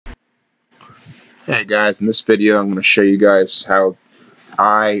Hey guys, in this video I'm going to show you guys how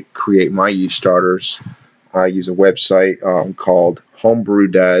I create my yeast starters. I use a website called Homebrew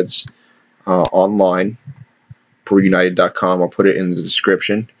Dads online, brewunited.com. I'll put it in the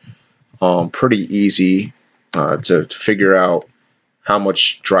description. Pretty easy to figure out how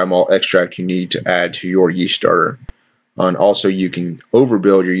much dry malt extract you need to add to your yeast starter. And also you can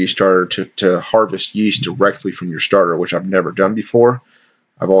overbuild your yeast starter to harvest yeast directly from your starter, which I've never done before.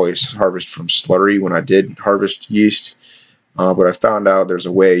 I've always harvested from slurry when I did harvest yeast, but I found out there's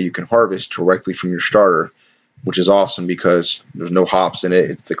a way you can harvest directly from your starter, which is awesome because there's no hops in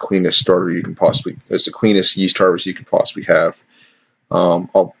it. It's the cleanest starter you can possibly. It's the cleanest yeast harvest you can possibly have.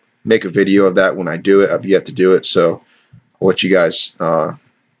 I'll make a video of that when I do it. I've yet to do it, so I'll let you guys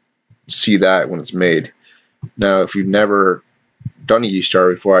see that when it's made. Now, if you've never done a yeast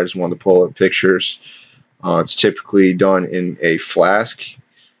starter before, I just wanted to pull up pictures. It's typically done in a flask.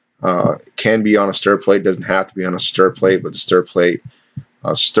 It can be on a stir plate, doesn't have to be on a stir plate, but the stir plate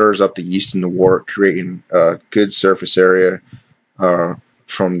stirs up the yeast in the wort, creating a good surface area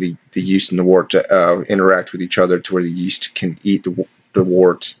from the yeast and the wort to interact with each other to where the yeast can eat the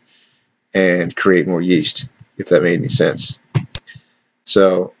wort and create more yeast, if that made any sense.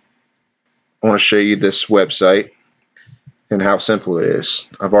 So I want to show you this website and how simple it is.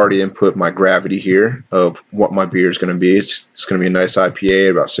 I've already input my gravity here of what my beer is going to be. It's going to be a nice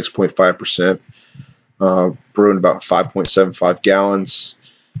IPA, about 6.5%, brewing about 5.75 gallons.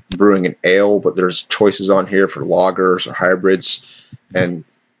 Brewing an ale, but there's choices on here for lagers or hybrids and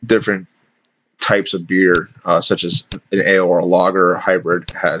different types of beer, such as an ale or a lager or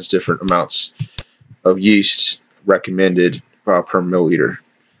hybrid has different amounts of yeast recommended per milliliter.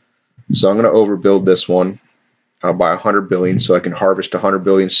 So I'm going to overbuild this one by 100 billion, so I can harvest 100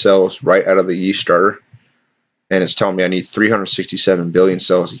 billion cells right out of the yeast starter, and it's telling me I need 367 billion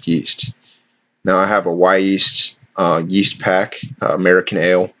cells of yeast. Now I have a Yeast yeast pack, American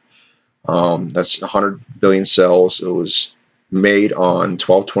ale. That's 100 billion cells. It was made on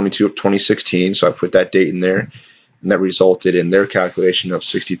 12/22/2016, so I put that date in there, and that resulted in their calculation of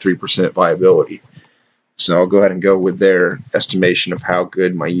 63% viability. So I'll go ahead and go with their estimation of how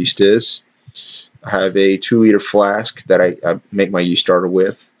good my yeast is. I have a 2-liter flask that I make my yeast starter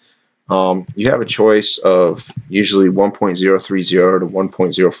with. You have a choice of usually 1.030 to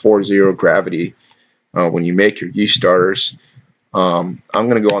 1.040 gravity when you make your yeast starters. I'm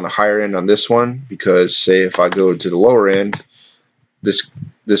going to go on the higher end on this one because, say, if I go to the lower end, this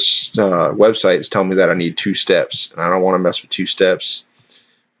website is telling me that I need 2 steps, and I don't want to mess with 2 steps.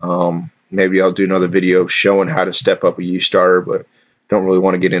 Maybe I'll do another video showing how to step up a yeast starter, but don't really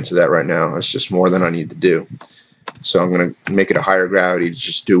want to get into that right now. It's just more than I need to do. So I'm going to make it a higher gravity to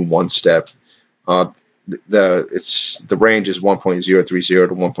just do 1 step. The range is 1.030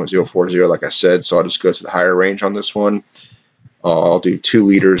 to 1.040, like I said, so I'll just go to the higher range on this one. I'll do 2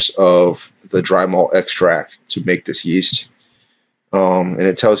 liters of the dry malt extract to make this yeast. And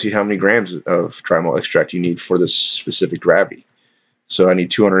it tells you how many grams of dry malt extract you need for this specific gravity. So I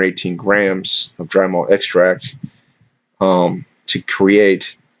need 218 grams of dry malt extract to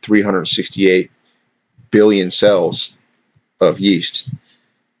create 368 billion cells of yeast.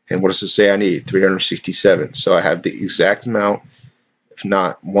 And what does it say I need? 367. So I have the exact amount, if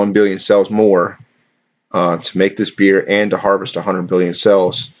not 1 billion cells more, to make this beer and to harvest 100 billion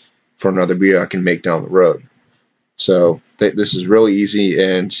cells for another beer I can make down the road. So this is really easy,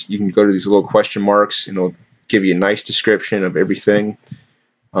 and you can go to these little question marks and it'll give you a nice description of everything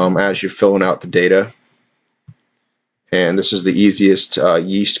as you're filling out the data. And this is the easiest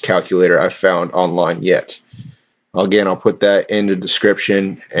yeast calculator I've found online yet. Again, I'll put that in the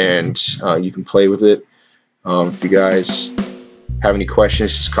description, and you can play with it. If you guys have any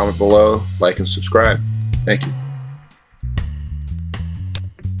questions, just comment below, like, and subscribe. Thank you.